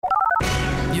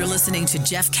You're listening to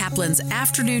Jeff Kaplan's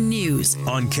Afternoon News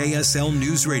on KSL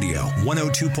News Radio,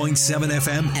 102.7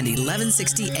 FM and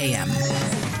 1160 AM.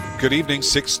 Good evening,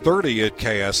 6:30 at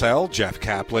KSL. Jeff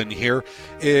Kaplan here.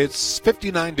 It's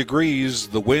 59 degrees,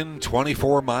 the wind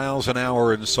 24 miles an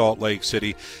hour in Salt Lake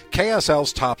City.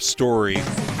 KSL's top story.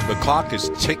 The clock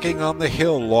is ticking on the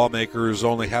Hill. Lawmakers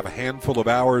only have a handful of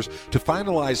hours to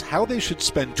finalize how they should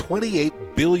spend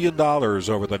 $28 billion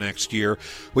over the next year.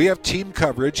 We have team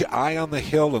coverage, Eye on the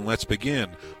Hill, and let's begin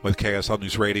with KSL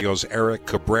News Radio's Eric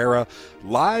Cabrera,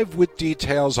 live with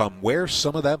details on where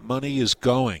some of that money is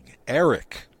going.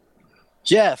 Eric.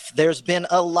 Jeff, there's been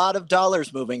a lot of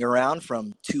dollars moving around,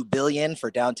 from $2 billion for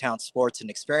downtown sports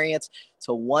and experience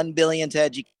to $1 billion to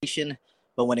education.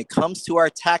 But when it comes to our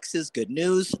taxes, good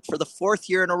news. For the fourth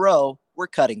year in a row, we're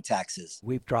cutting taxes.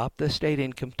 We've dropped the state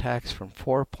income tax from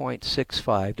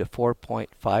 4.65 to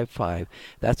 4.55.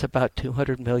 That's about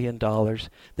 $200 million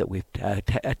that we've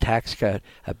a tax cut,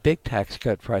 a big tax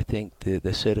cut for, I think,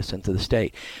 the citizens of the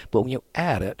state. But when you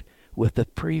add it with the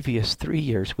previous 3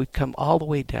 years, we've come all the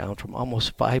way down from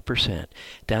almost 5%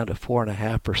 down to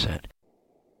 4.5%.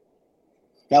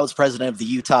 That was President of the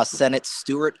Utah Senate,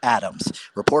 Stuart Adams.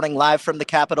 Reporting live from the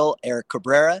Capitol, Eric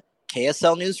Cabrera,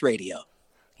 KSL News Radio.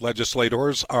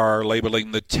 Legislators are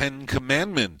labeling the Ten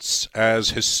Commandments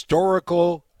as a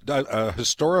historical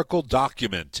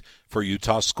document for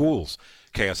Utah schools.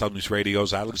 KSL News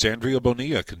Radio's Alexandria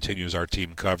Bonilla continues our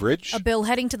team coverage. A bill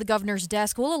heading to the governor's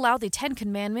desk will allow the Ten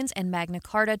Commandments and Magna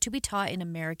Carta to be taught in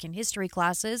American history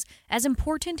classes as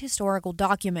important historical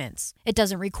documents. It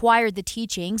doesn't require the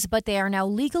teachings, but they are now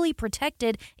legally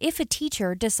protected if a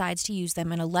teacher decides to use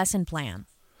them in a lesson plan.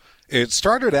 It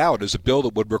started out as a bill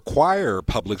that would require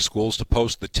public schools to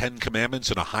post the Ten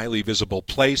Commandments in a highly visible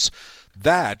place.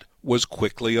 That was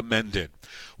quickly amended.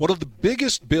 One of the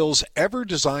biggest bills ever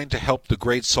designed to help the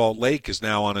Great Salt Lake is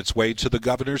now on its way to the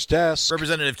governor's desk.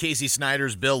 Representative Casey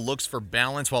Snyder's bill looks for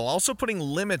balance while also putting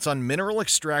limits on mineral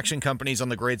extraction companies on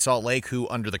the Great Salt Lake who,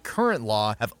 under the current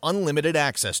law, have unlimited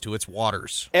access to its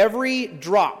waters. Every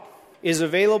drop is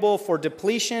available for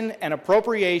depletion and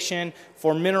appropriation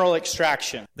for mineral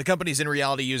extraction. The companies in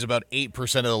reality use about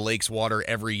 8% of the lake's water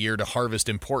every year to harvest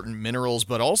important minerals,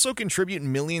 but also contribute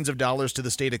millions of dollars to the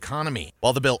state economy.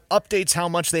 While the bill updates how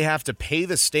much they have to pay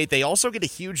the state, they also get a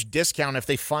huge discount if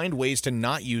they find ways to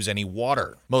not use any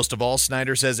water. Most of all,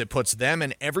 Snyder says it puts them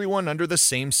and everyone under the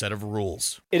same set of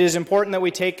rules. It is important that we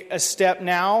take a step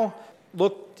now,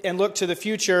 look to the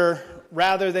future,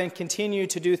 rather than continue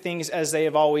to do things as they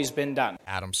have always been done.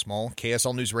 Adam Small,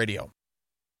 KSL News Radio.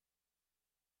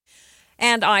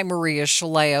 And I'm Maria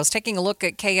Chaleos, taking a look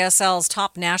at KSL's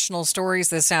top national stories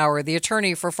this hour. The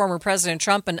attorney for former President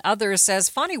Trump and others says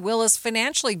Fani Willis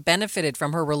financially benefited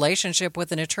from her relationship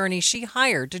with an attorney she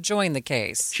hired to join the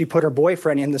case. She put her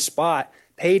boyfriend in the spot,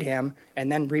 paid him, and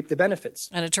then reaped the benefits.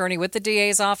 An attorney with the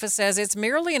DA's office says it's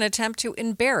merely an attempt to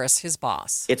embarrass his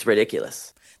boss. It's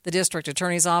ridiculous. The district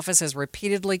attorney's office has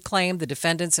repeatedly claimed the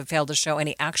defendants have failed to show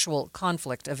any actual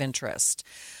conflict of interest.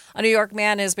 A New York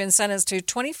man has been sentenced to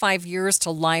 25 years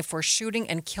to life for shooting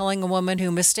and killing a woman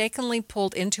who mistakenly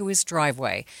pulled into his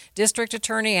driveway. District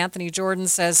Attorney Anthony Jordan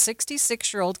says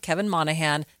 66-year-old Kevin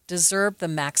Monahan deserved the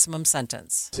maximum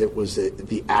sentence. It was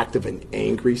the act of an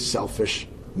angry, selfish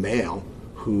male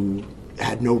who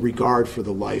had no regard for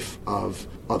the life of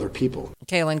other people.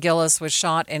 Kaylin Gillis was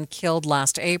shot and killed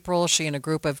last April. She and a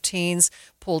group of teens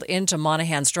pulled into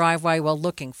Monahan's driveway while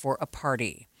looking for a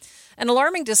party. An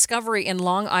alarming discovery in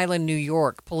Long Island, New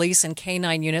York. Police and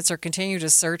K-9 units are continuing to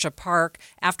search a park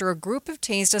after a group of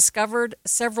teens discovered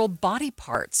several body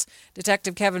parts.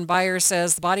 Detective Kevin Byers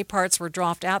says the body parts were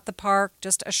dropped at the park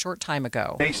just a short time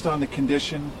ago. Based on the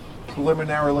condition,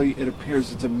 preliminarily, it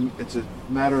appears it's a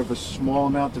matter of a small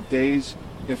amount of days,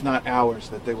 if not hours,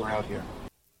 that they were out here.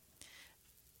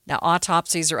 Now,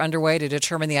 autopsies are underway to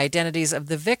determine the identities of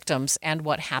the victims and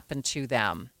what happened to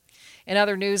them. In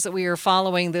other news that we are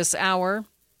following this hour,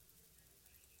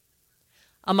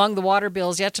 among the water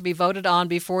bills yet to be voted on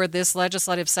before this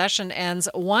legislative session ends,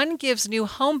 one gives new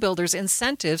home builders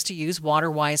incentives to use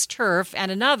water-wise turf,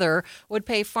 and another would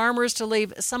pay farmers to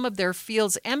leave some of their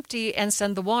fields empty and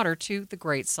send the water to the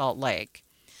Great Salt Lake.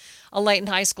 A Layton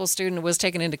High School student was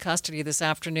taken into custody this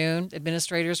afternoon.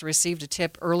 Administrators received a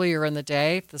tip earlier in the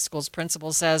day. The school's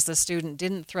principal says the student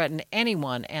didn't threaten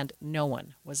anyone and no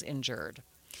one was injured.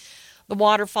 The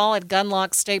waterfall at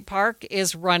Gunlock State Park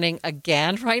is running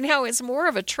again. Right now, it's more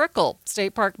of a trickle.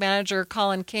 State Park Manager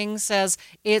Colin King says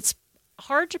it's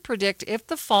hard to predict if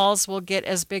the falls will get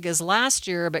as big as last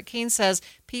year, but King says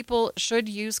people should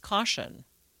use caution.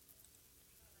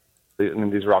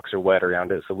 and these rocks are wet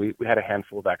around it. So we had a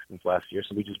handful of accidents last year.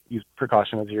 So we just use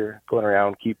precaution as you're going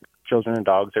around, keep children and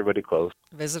dogs, everybody close.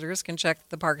 Visitors can check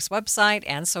the park's website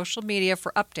and social media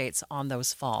for updates on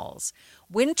those falls.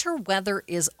 Winter weather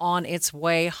is on its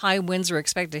way. High winds are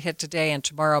expected to hit today and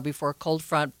tomorrow before a cold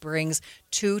front brings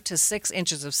 2 to 6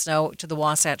 inches of snow to the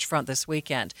Wasatch Front this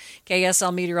weekend.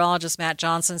 KSL meteorologist Matt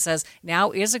Johnson says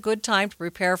now is a good time to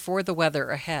prepare for the weather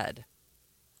ahead.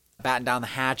 Batten down the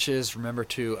hatches. Remember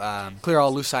to clear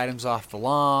all loose items off the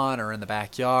lawn or in the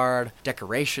backyard.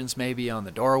 Decorations maybe on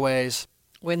the doorways.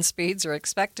 Wind speeds are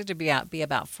expected to be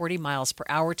about 40 miles per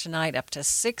hour tonight, up to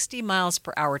 60 miles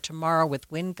per hour tomorrow,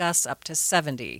 with wind gusts up to 70.